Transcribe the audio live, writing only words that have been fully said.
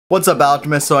What's up,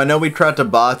 Alchemists? So I know we tracked a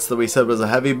bots that we said was a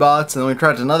heavy bots, and then we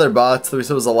tracked another bots that we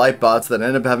said was a light bots that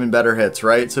ended up having better hits,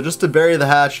 right? So just to bury the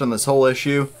hatchet on this whole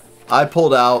issue, I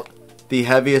pulled out the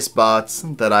heaviest bots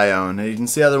that I own. And you can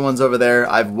see other ones over there.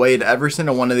 I've weighed every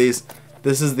single one of these.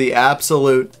 This is the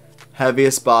absolute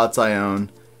heaviest bots I own.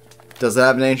 Does it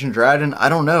have an ancient dragon? I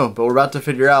don't know, but we're about to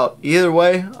figure out. Either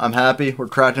way, I'm happy. We're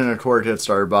cracking Akora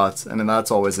Kickstarter bots, and then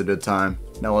that's always a good time.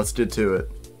 Now let's get to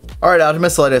it. Alright,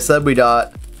 Alchemists, like I said, we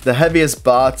got the heaviest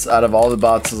bots out of all the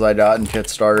bots I got in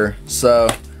Kickstarter. So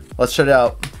let's check it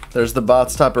out. There's the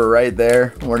bots topper right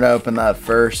there. We're gonna open that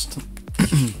first.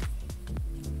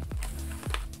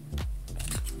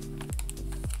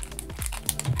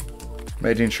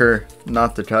 Making sure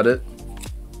not to cut it.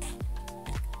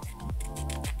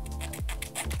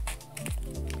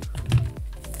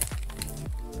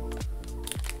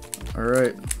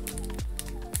 Alright.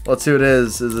 Let's see what it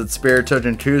is. Is it Spirit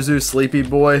Token Kuzu, Sleepy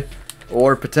Boy?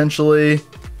 Or potentially,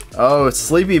 oh,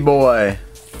 Sleepy Boy.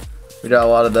 We got a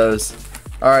lot of those.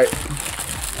 Alright.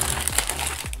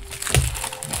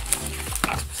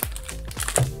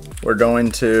 We're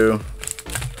going to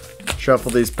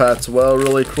shuffle these packs well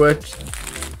really quick.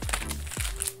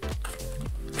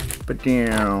 But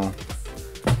yeah.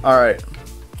 Alright.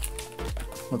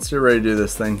 Let's get ready to do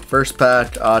this thing. First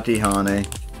pack, Atihane.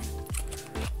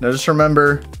 Now just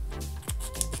remember,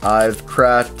 I've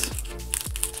cracked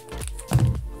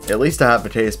at least a half a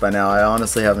case by now. I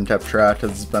honestly haven't kept track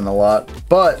because it's been a lot.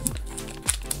 But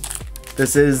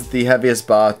this is the heaviest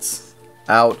bots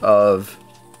out of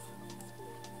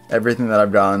everything that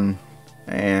I've gotten.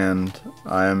 And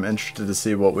I am interested to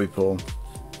see what we pull.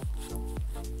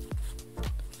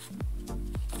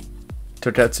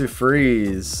 Toketsu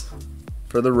Freeze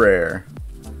for the rare.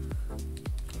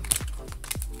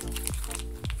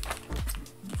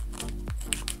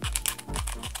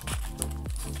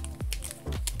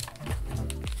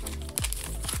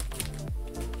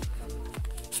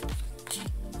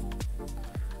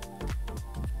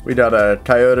 We got a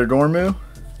Toyota Dormu,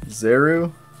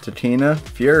 Zeru, Tatina,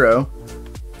 Fiero,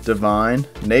 Divine,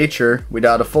 Nature. We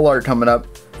got a full art coming up,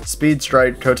 Speed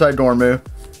Strike, Kotai Dormu,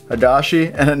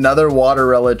 Hadashi, and another Water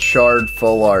Relic Shard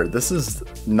full art. This is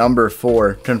number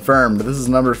 4, confirmed. This is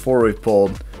number 4 we've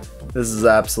pulled. This is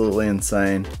absolutely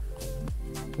insane.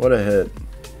 What a hit.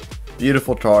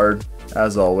 Beautiful card,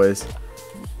 as always.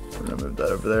 We're gonna move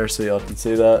that over there so y'all can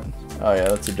see that. Oh yeah,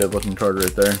 that's a good looking card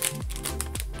right there.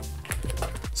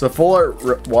 So full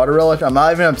art Water Relic, I'm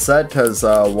not even upset because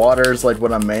water is like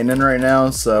what I'm maining right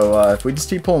now. So if we just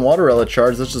keep pulling Water Relic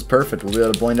shards, that's just perfect. We'll be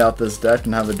able to blend out this deck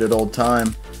and have a good old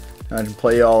time. And I can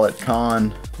play y'all at con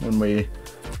when we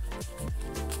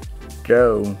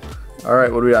go.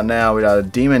 Alright, what do we got now? We got a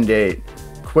Demon Gate,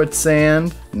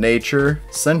 Quicksand, Nature,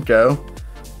 Senko,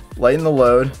 Lighten the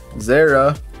Load,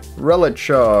 Zera, Relic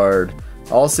Shard,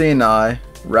 All-Seeing Eye,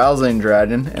 Rousing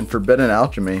Dragon, and Forbidden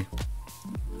Alchemy.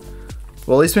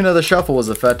 Well, at least we know the shuffle was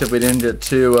effective. We didn't get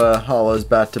 2 hollows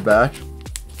back to back.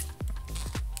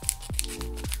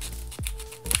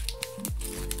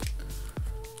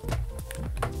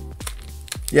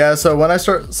 Yeah, so when I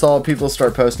saw people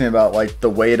start posting about like the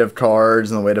weight of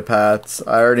cards and the weight of paths,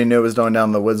 I already knew it was going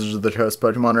down the Wizards of the Coast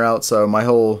Pokemon route. So my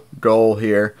whole goal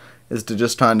here is to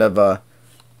just kind of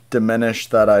diminish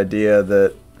that idea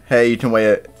that, hey, you can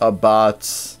weigh a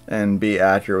bots and be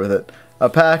accurate with it. A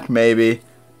pack, maybe.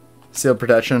 Seal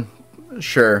protection,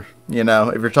 sure. You know,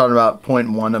 if you're talking about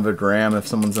 0.1 of a gram, if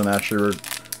someone's gonna actually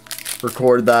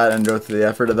record that and go through the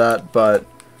effort of that, but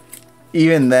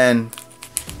even then,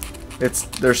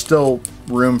 there's still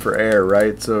room for error,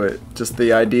 right? So just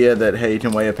the idea that, hey, you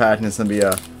can weigh a pack and it's gonna be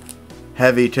a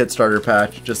heavy Kickstarter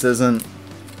pack just isn't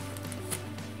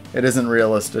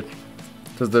realistic,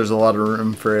 because there's a lot of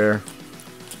room for error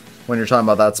when you're talking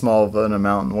about that small of an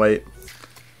amount in weight.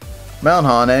 Mount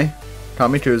Hane,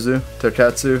 Kamikuzu,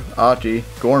 Toketsu, Aki,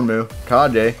 Gormu,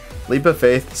 Kage, Leap of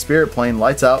Faith, Spirit Plane,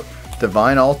 Lights Out,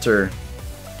 Divine Altar.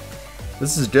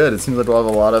 This is good. It seems like we'll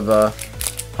have a lot of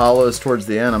hollows towards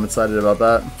the end. I'm excited about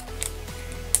that.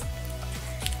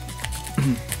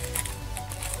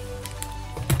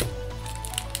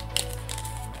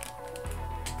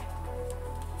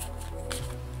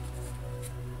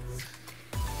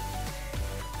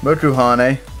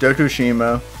 Mokuhane,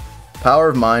 Dokushimo, Power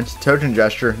of Mind, Token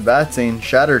Gesture, Vaccine,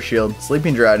 Shatter Shield,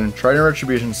 Sleeping Dragon, Trident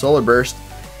Retribution, Solar Burst,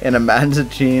 and a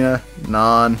Magnetina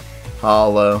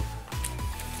non-hollow.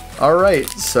 Alright,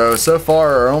 so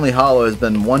far our only hollow has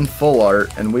been 1 full art,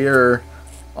 and we are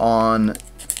on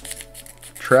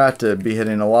track to be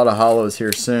hitting a lot of hollows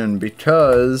here soon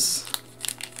because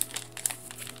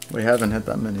we haven't hit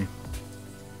that many.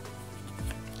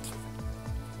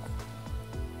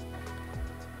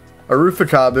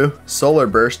 Arufakabu, Solar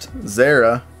Burst,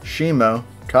 Zera, Shimo,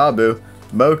 Kabu,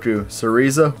 Moku,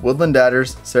 Cereza, Woodland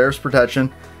Adders, Seraph's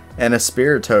Protection, and a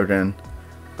Spirit Token.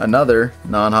 Another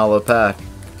non-holo pack.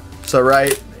 So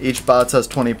right, each box has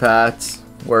 20 packs.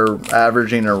 We're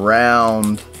averaging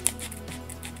around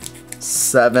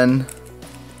 7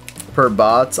 per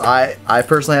bots. I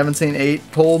personally haven't seen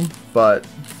 8 pulled, but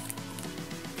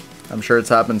I'm sure it's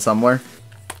happened somewhere.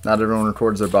 Not everyone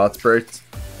records their bots breaks.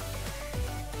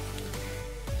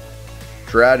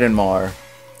 Dragonmar,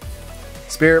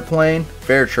 Spirit Plane,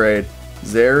 Fair Trade,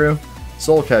 Zeru,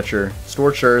 Soul Catcher,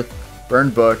 Scorched Earth,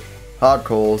 Burned Book, Hot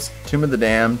Coals, Tomb of the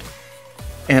Damned,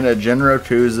 and a Genro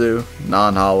Kuzu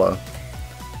non-holo.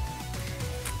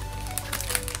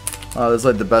 Oh, this is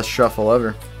like the best shuffle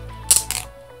ever.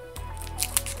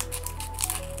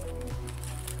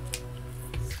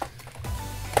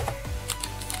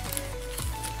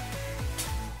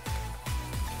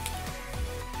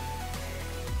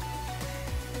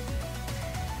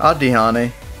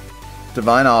 Adihane,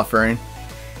 Divine Offering,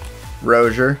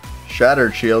 Rozier,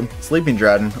 Shattered Shield, Sleeping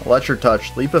Dragon, Electric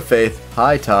Touch, Leap of Faith,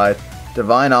 High Tide,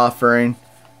 Divine Offering,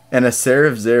 and a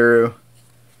Seraph Zeru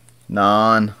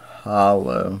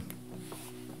non-holo.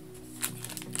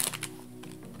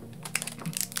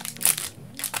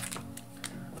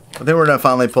 I think we're going to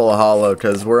finally pull a holo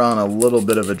because we're on a little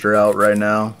bit of a drought right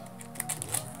now.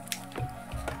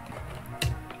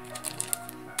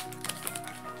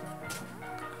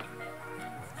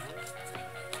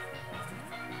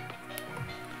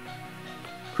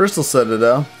 Crystal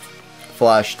Citadel,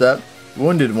 Flash Step,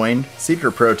 Wounded Wing, Seeker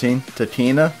Protein,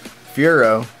 Tatina,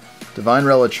 Furo, Divine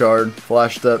Relichard,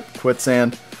 Flash Step,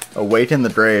 Quicksand, Awaken the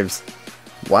Graves.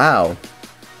 Wow.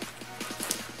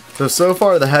 So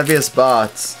far the heaviest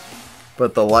bots,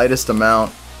 but the lightest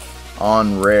amount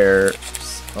on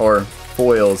rares, or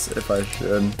foils if I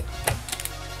should.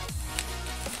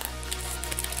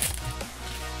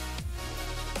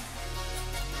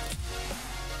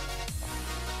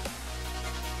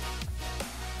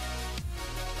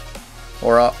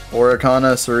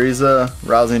 Oricana, Cereza,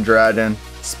 Rousing Dragon,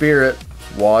 Spirit,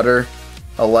 Water,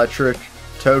 Electric,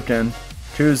 Token,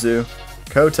 Kuzu,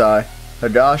 Kotai,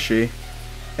 Hagashi,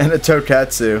 and a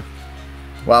Toketsu.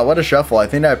 Wow, what a shuffle. I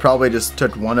think I probably just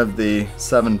took one of the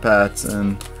 7 packs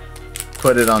and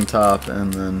put it on top,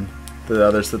 and then the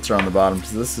other sits are on the bottom.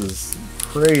 So this is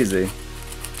crazy.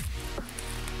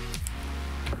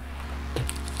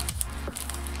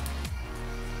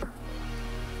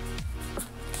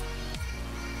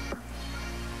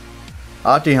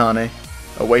 Atihane,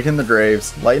 Awaken the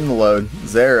Graves, Lighten the Load,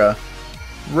 Zera,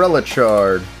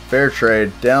 Relichard, Fair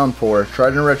Trade, Downpour,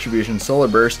 Trident Retribution, Solar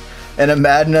Burst, and a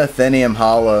Madna Athenium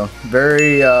Holo.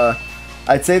 Very,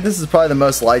 I'd say this is probably the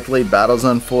most likely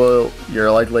Battlezone foil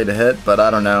you're likely to hit, but I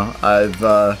don't know.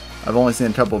 I've only seen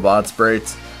a couple bots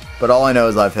breaks, but all I know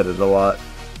is I've hit it a lot.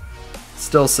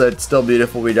 Still sits, still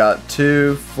beautiful. We got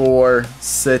 2, 4,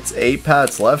 6, 8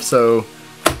 packs left, so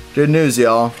good news,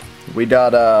 y'all. We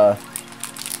got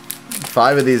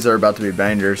 5 of these are about to be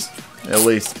bangers, at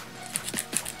least.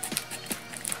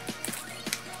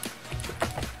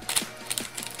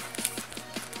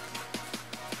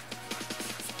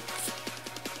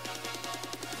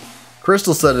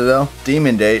 Crystal Citadel,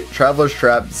 Demon Date, Traveler's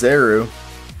Trap, Zeru,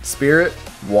 Spirit,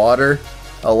 Water,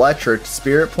 Electric,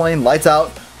 Spirit Plane, Lights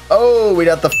Out. Oh, we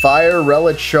got the Fire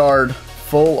Relic Shard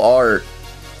full art.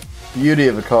 Beauty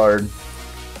of a card.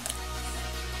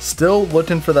 Still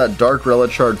looking for that Dark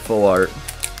Relic Shard full art.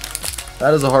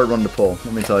 That is a hard one to pull,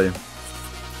 let me tell you.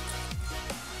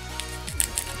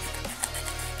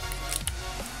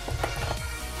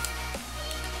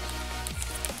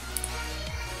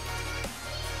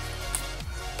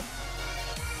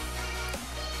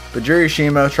 Bajiri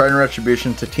Shimo, Trident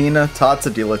Retribution, Tatina,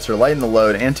 Tatsu Delixir, Lighten the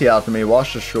Load, Anti-Alchemy,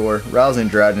 Wash Ashore, Rousing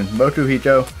Dragon,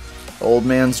 Mokuhiko, Old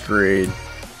Man's Greed.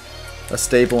 A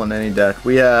staple in any deck.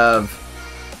 We have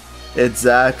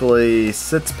exactly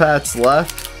 6 packs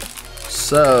left,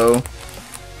 so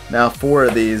now 4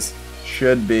 of these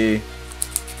should be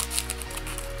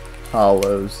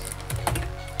holos.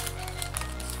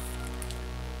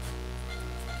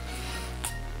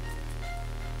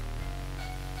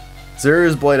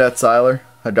 Zeru's Blade Exiler,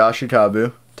 Hadashi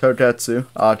Kabu, Toketsu,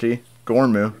 Ati,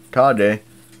 Gormu, Kage,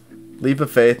 Leap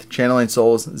of Faith, Channeling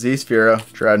Souls, Z-Sphero,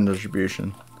 Trident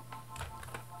Distribution.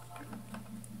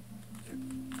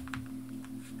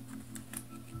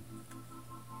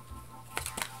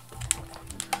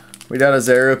 We got a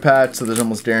Zeru patch, so there's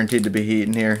almost guaranteed to be heat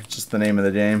in here. It's just the name of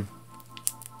the game.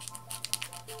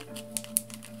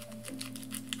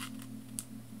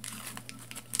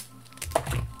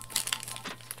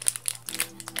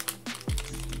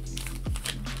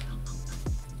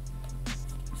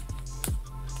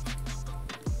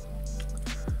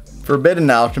 Forbidden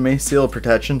Alchemy, Seal of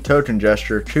Protection, Totem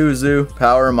Gesture, Kuzu,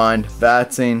 Power Mind,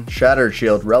 Vatsine, Shattered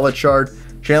Shield, Relic Shard,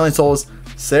 Channeling Souls,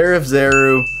 Seraph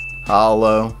Zeru,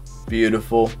 Hollow.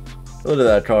 Beautiful. Look at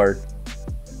that card.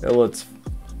 It looks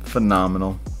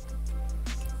phenomenal.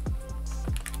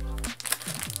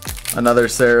 Another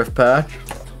Seraph patch.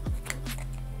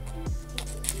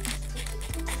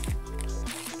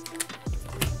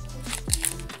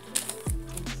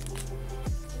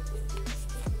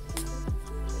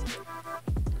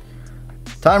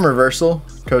 Time Reversal,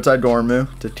 Kotai Dormu,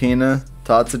 Tatina,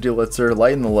 Tatsu Dulitzer,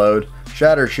 Lighten the Load,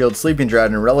 Shatter Shield, Sleeping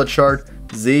Dragon, Relic Shard,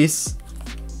 Zeus,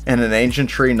 and an Ancient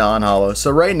Tree non-hollow.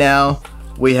 So right now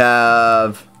we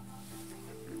have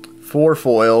 4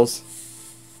 foils,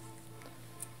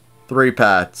 3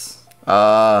 pats,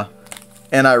 and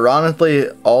ironically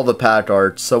all the pack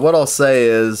arts. So what I'll say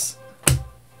is,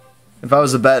 if I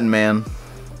was a betting man,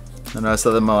 and I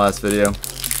said that in my last video,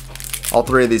 all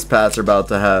 3 of these pats are about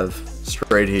to have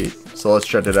straight heat. So let's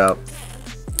check it out.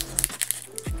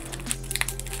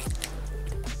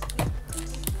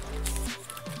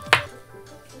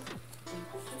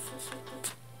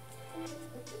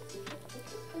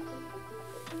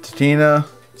 Tatina,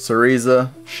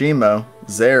 Cereza, Shimo,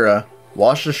 Zera,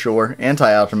 Wash Ashore,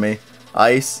 Anti-Alchemy,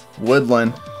 Ice,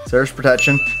 Woodland, Seraph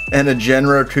Protection, and a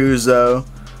Genro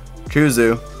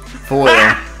Kuzu foil.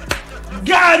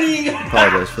 Got him!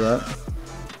 Apologize for that.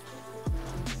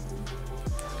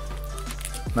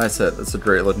 Nice hit. That's a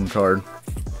great looking card.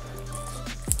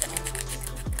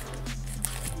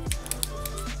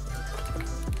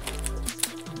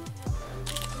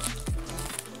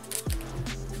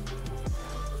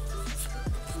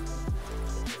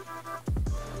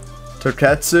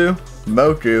 Toketsu,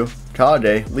 Moku,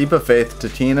 Kage, Leap of Faith,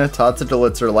 Tatina, Tatsu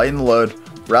Dulitzer, Lighten the Load,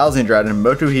 Rousing Dragon,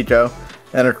 Motuhito,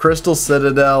 and a Crystal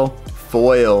Citadel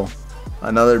foil.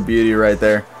 Another beauty right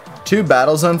there. 2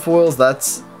 Battle Zone foils.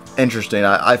 That's interesting.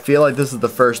 I feel like this is the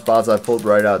first box I pulled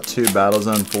right out 2 Battle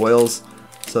Zone foils.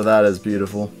 So that is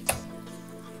beautiful.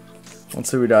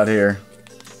 Let's see what we got here.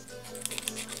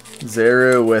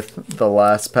 Zeru with the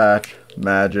last patch,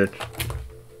 Magic.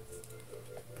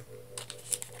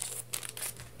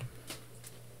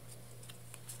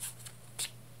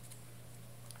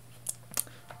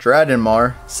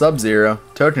 Dragonmar, Sub-Zero,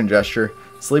 Token Gesture,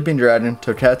 Sleeping Dragon,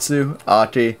 Toketsu,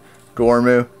 Ati,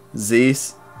 Gormu,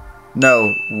 Zeus.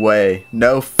 No way.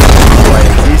 No way.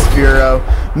 Zeus Furo.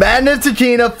 Madness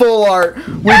Tatina full art.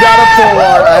 We got a full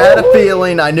art. I had a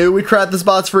feeling. I knew we cracked this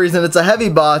box for a reason. It's a heavy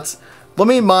box. Let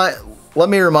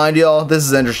me remind y'all, this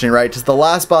is interesting, right? Because the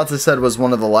last box I said was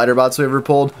one of the lighter bots we ever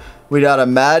pulled. We got a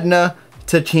Madna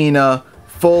Tatina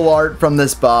full art from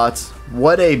this box.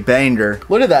 What a banger.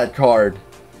 Look at that card.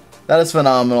 That is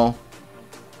phenomenal.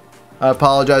 I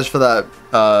apologize for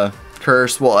that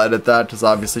curse. We'll edit that because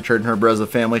obviously Trading Her Bro is a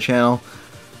family channel.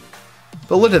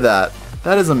 But look at that.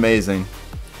 That is amazing.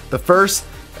 The first,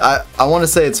 I want to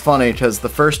say it's funny because the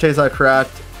first case I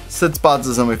cracked, 6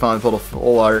 boxes and we finally pulled a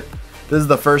full art. This is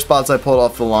the first box I pulled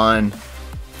off the line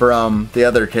from the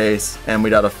other case and we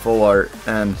got a full art.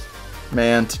 And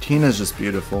man, Tatina is just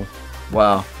beautiful.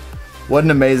 Wow. What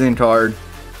an amazing card.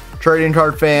 Trading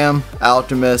card fam,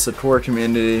 Alchemists, Akora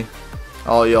community,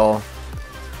 all y'all.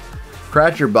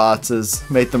 Crack your boxes,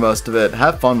 make the most of it,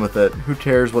 have fun with it. Who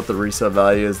cares what the resale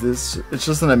value is? It's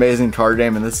just an amazing card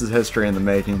game and this is history in the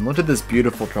making. Look at this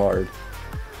beautiful card.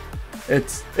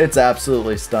 It's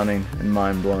absolutely stunning and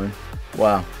mind-blowing.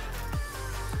 Wow.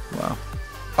 Wow.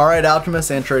 Alright,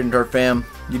 Alchemists and Trading Card fam,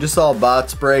 you just saw a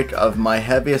box break of my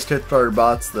heaviest Kickstarter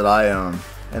bots that I own.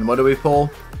 And what do we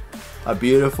pull? A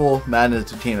beautiful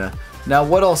Madness Tatina. Now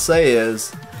what I'll say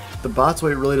is, the bots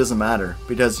weight really doesn't matter.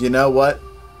 Because you know what?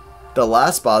 The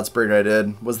last bots break I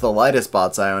did was the lightest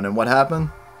bots I own. And what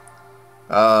happened?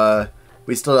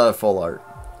 We still got a full art.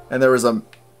 And there was a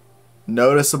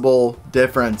noticeable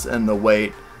difference in the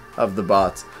weight of the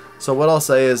bots. So what I'll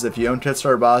say is, if you own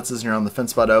Kickstarter bots and you're on the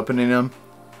fence about opening them,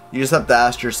 you just have to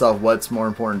ask yourself what's more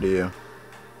important to you.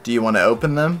 Do you want to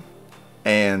open them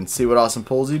and see what awesome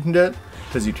pulls you can get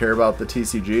because you care about the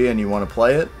TCG and you want to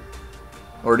play it?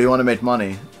 Or do you want to make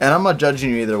money? And I'm not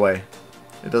judging you either way.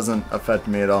 It doesn't affect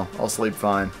me at all. I'll sleep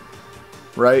fine.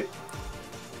 Right?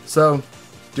 So,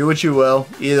 do what you will.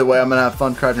 Either way, I'm going to have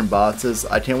fun cracking boxes.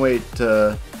 I can't wait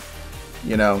to,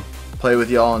 you know, play with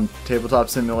y'all on Tabletop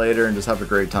Simulator and just have a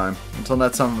great time. Until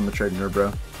next time, I'm the Trading Her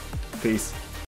Bro. Peace.